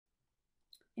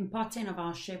In part 10 of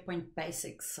our SharePoint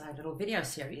Basics little video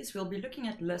series, we'll be looking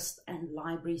at list and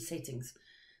library settings.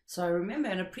 So remember,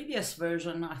 in a previous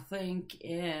version, I think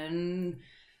in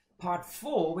part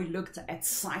 4, we looked at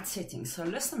site settings. So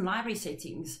list and library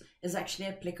settings is actually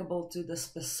applicable to the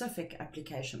specific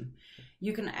application.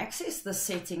 You can access the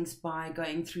settings by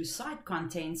going through site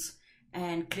contents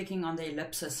and clicking on the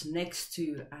ellipsis next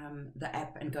to the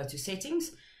app and go to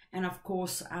settings. And of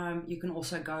course, you can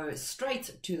also go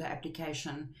straight to the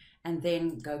application and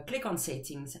then go click on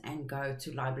settings and go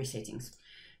to library settings.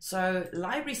 So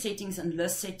library settings and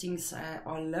list settings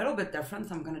are a little bit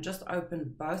different. I'm going to just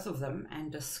open both of them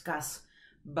and discuss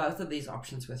both of these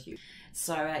options with you.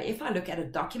 So if I look at a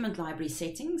document library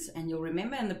settings, and you'll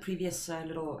remember in the previous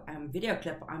little video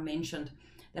clip, I mentioned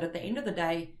that at the end of the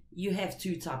day, you have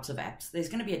two types of apps. There's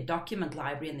going to be a document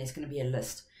library and there's going to be a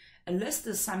list. A list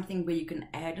is something where you can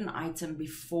add an item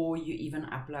before you even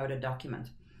upload a document.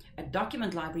 A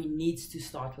document library needs to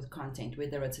start with content,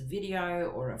 whether it's a video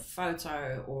or a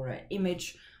photo or an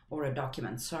image or a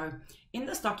document. So in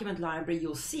this document library,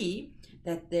 you'll see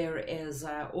that there is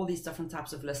all these different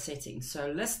types of list settings.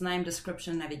 So list, name,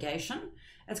 description, navigation.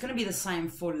 It's going to be the same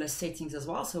for list settings as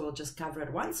well. So we'll just cover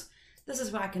it once. This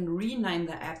is where I can rename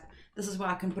the app. This is where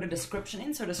I can put a description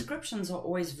in. So descriptions are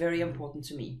always very important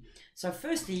to me. So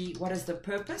firstly, what is the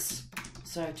purpose?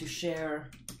 So to share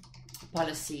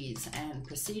policies and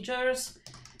procedures,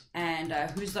 and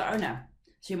who's the owner?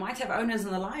 So you might have owners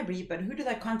in the library, but who do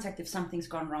they contact if something's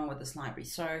gone wrong with this library?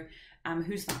 So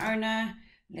who's the owner?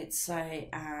 Let's say,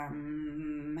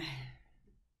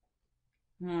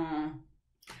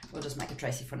 we'll just make it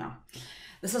Tracy for now.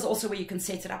 This is also where you can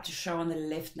set it up to show on the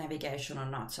left navigation or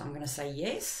not. So I'm going to say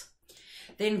yes.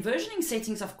 Then versioning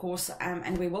settings, of course,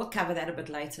 and we will cover that a bit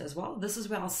later as well. This is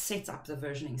where I'll set up the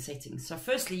versioning settings. So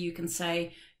firstly, you can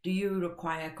say, do you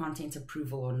require content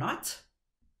approval or not?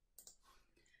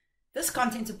 This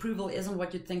content approval isn't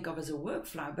what you'd think of as a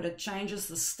workflow, but it changes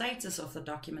the status of the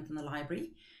document in the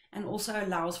library and also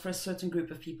allows for a certain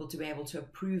group of people to be able to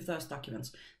approve those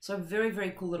documents. So very,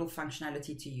 very cool little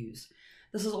functionality to use.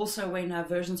 This is also when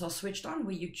versions are switched on,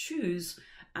 where you choose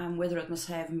whether it must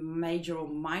have major or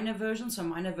minor versions. So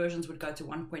minor versions would go to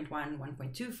 1.1,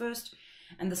 1.2 first.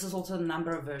 And this is also the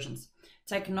number of versions.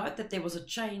 Take note that there was a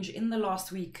change in the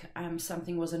last week.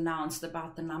 Something was announced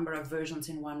about the number of versions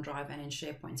in OneDrive and in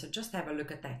SharePoint. So just have a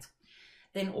look at that.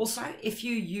 Then also, if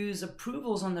you use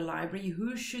approvals on the library,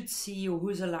 who should see or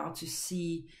who's allowed to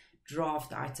see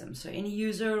draft items? So any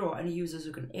user or only users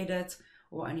who can edit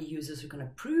or only users who can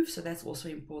approve. So that's also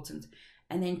important.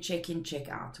 And then check in, check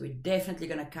out. We're definitely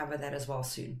going to cover that as well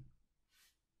soon.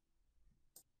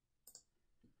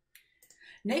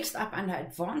 Next up, under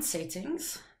advanced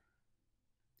settings,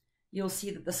 you'll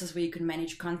see that this is where you can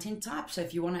manage content type. So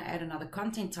if you want to add another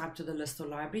content type to the list or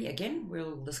library, again,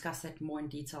 we'll discuss that more in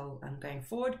detail going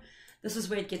forward. This is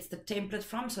where it gets the template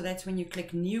from. So that's when you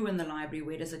click new in the library,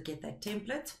 where does it get that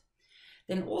template?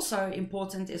 Then also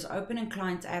important is open in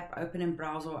client app, open in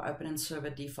browser, or open in server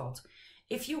default.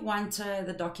 If you want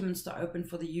the documents to open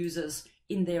for the users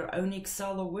in their own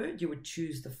Excel or Word, you would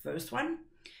choose the first one.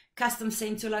 Custom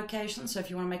send to location. So if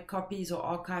you want to make copies or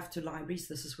archive to libraries,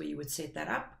 this is where you would set that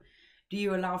up. Do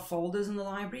you allow folders in the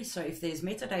library? So if there's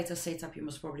metadata set up, you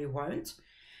most probably won't.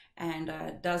 And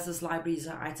does this library's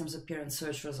items appear in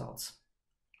search results?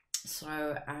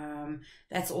 So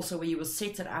that's also where you will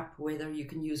set it up, whether you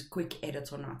can use quick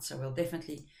edit or not. So we'll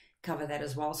definitely cover that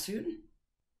as well soon.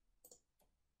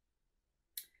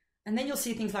 And then you'll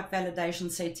see things like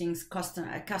validation settings,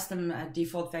 custom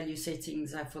default value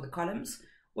settings for the columns.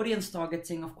 Audience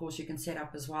targeting, of course, you can set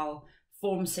up as well.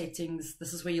 Form settings.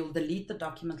 This is where you'll delete the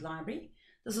document library.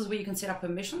 This is where you can set up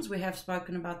permissions. We have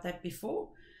spoken about that before.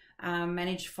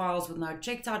 Manage files with no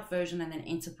checked out version, and then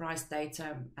enterprise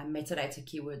data and metadata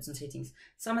keywords and settings.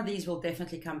 Some of these we'll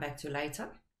definitely come back to later.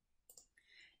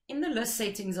 In the list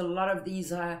settings, a lot of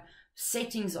these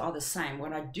settings are the same.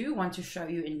 What I do want to show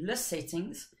you in list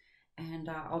settings, and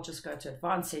I'll just go to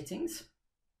advanced settings.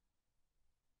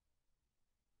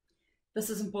 This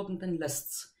is important in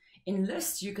lists. In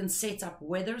lists, you can set up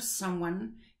whether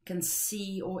someone can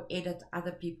see or edit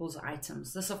other people's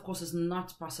items. This, of course, is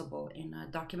not possible in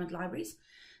document libraries.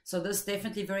 So this is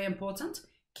definitely very important.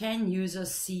 Can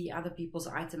users see other people's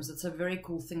items? It's a very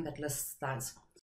cool thing that lists does.